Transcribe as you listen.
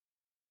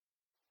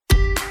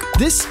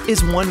This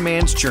is one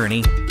man's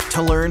journey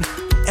to learn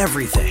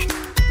everything,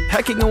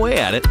 pecking away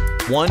at it,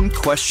 one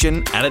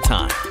question at a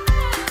time.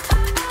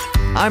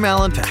 I'm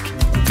Alan Peck,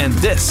 and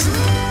this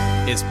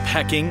is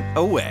Pecking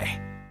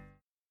Away.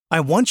 I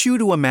want you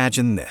to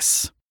imagine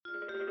this.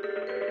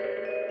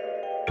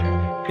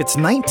 It's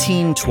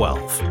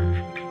 1912,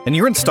 and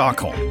you're in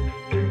Stockholm,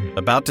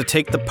 about to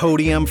take the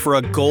podium for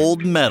a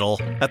gold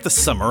medal at the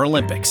Summer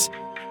Olympics.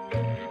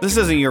 This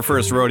isn't your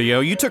first rodeo.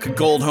 You took a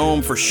gold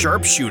home for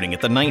sharpshooting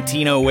at the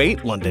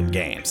 1908 London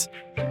Games,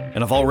 and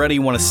have already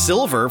won a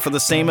silver for the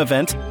same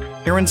event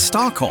here in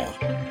Stockholm.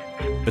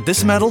 But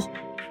this medal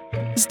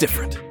is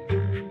different.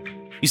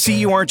 You see,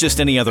 you aren't just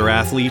any other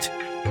athlete.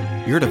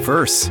 You're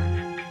diverse.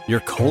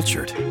 You're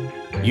cultured.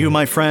 You,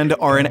 my friend,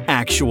 are an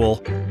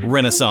actual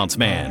Renaissance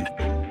man.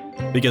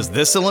 Because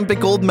this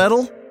Olympic gold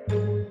medal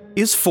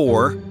is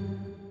for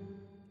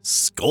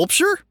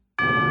sculpture?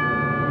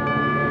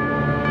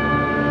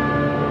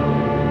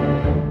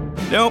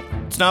 Nope,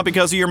 it's not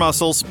because of your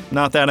muscles.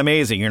 Not that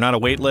amazing. You're not a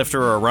weightlifter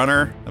or a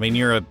runner. I mean,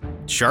 you're a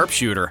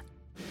sharpshooter.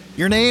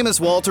 Your name is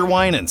Walter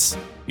Winans.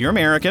 You're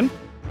American,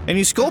 and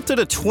you sculpted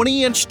a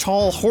 20-inch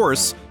tall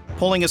horse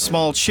pulling a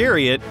small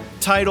chariot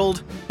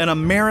titled an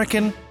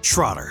American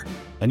Trotter.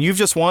 And you've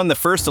just won the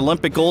first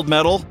Olympic gold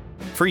medal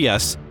for,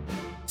 yes,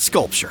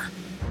 sculpture.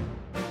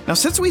 Now,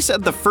 since we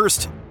said the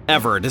first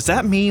ever, does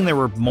that mean there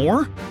were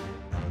more?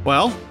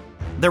 Well,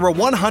 there were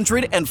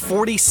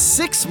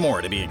 146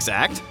 more to be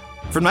exact.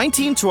 From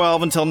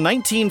 1912 until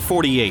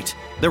 1948,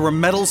 there were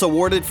medals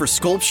awarded for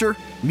sculpture,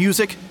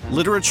 music,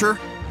 literature,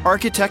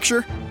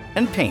 architecture,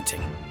 and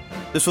painting.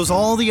 This was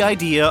all the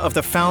idea of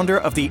the founder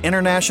of the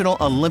International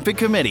Olympic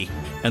Committee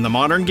and the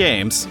modern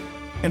games,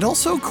 and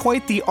also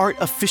quite the art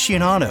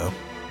aficionado.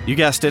 You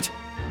guessed it,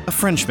 a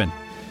Frenchman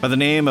by the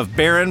name of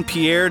Baron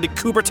Pierre de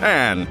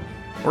Coubertin,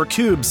 or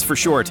Cubes for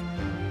short.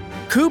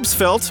 Cubes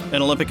felt,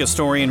 in Olympic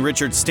historian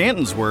Richard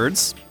Stanton's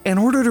words, in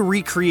order to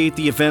recreate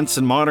the events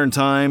in modern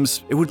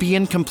times, it would be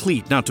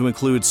incomplete not to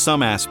include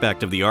some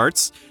aspect of the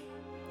arts.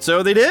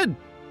 So they did,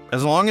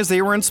 as long as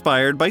they were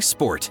inspired by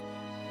sport.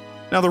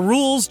 Now the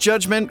rules,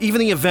 judgment, even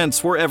the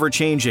events were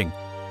ever-changing.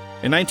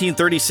 In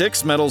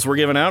 1936, medals were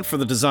given out for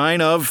the design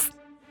of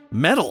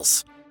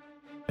medals.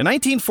 In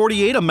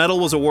 1948, a medal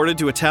was awarded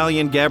to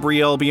Italian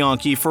Gabriele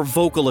Bianchi for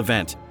vocal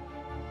event.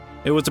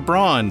 It was a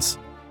bronze,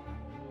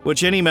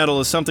 which any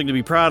medal is something to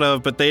be proud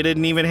of, but they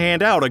didn't even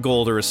hand out a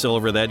gold or a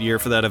silver that year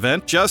for that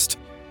event, just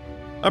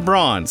a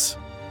bronze.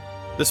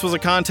 This was a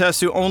contest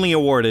who only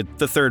awarded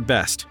the third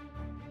best.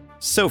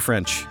 So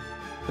French.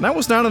 And that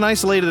was not an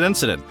isolated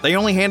incident. They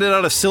only handed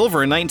out a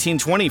silver in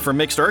 1920 for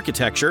mixed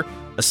architecture,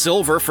 a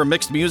silver for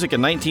mixed music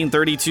in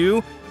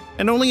 1932,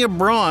 and only a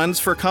bronze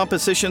for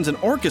compositions in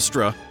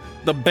orchestra,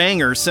 the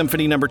banger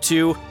Symphony No.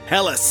 2,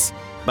 Hellas,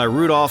 by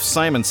Rudolf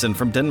Simonsen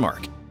from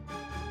Denmark.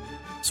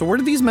 So where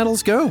did these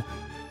medals go?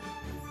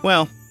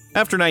 Well,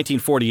 after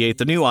 1948,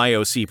 the new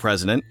IOC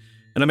president,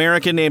 an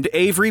American named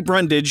Avery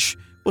Brundage,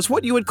 was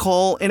what you would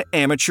call an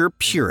amateur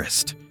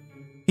purist.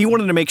 He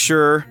wanted to make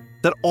sure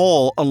that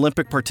all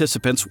Olympic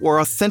participants were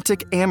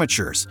authentic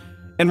amateurs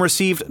and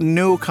received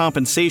no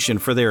compensation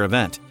for their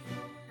event.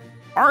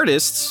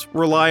 Artists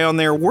rely on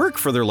their work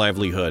for their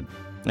livelihood,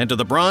 and to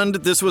the Brund,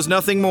 this was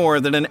nothing more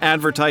than an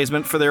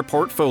advertisement for their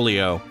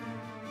portfolio.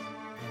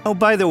 Oh,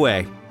 by the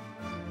way,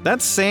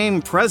 that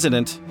same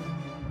president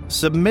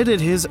submitted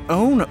his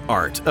own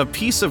art, a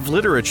piece of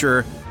literature,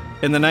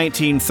 in the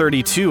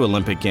 1932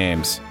 Olympic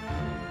Games.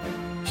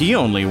 He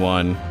only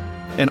won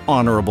an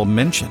honorable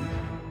mention.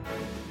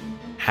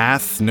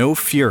 Hath no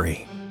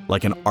fury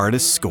like an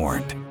artist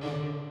scorned.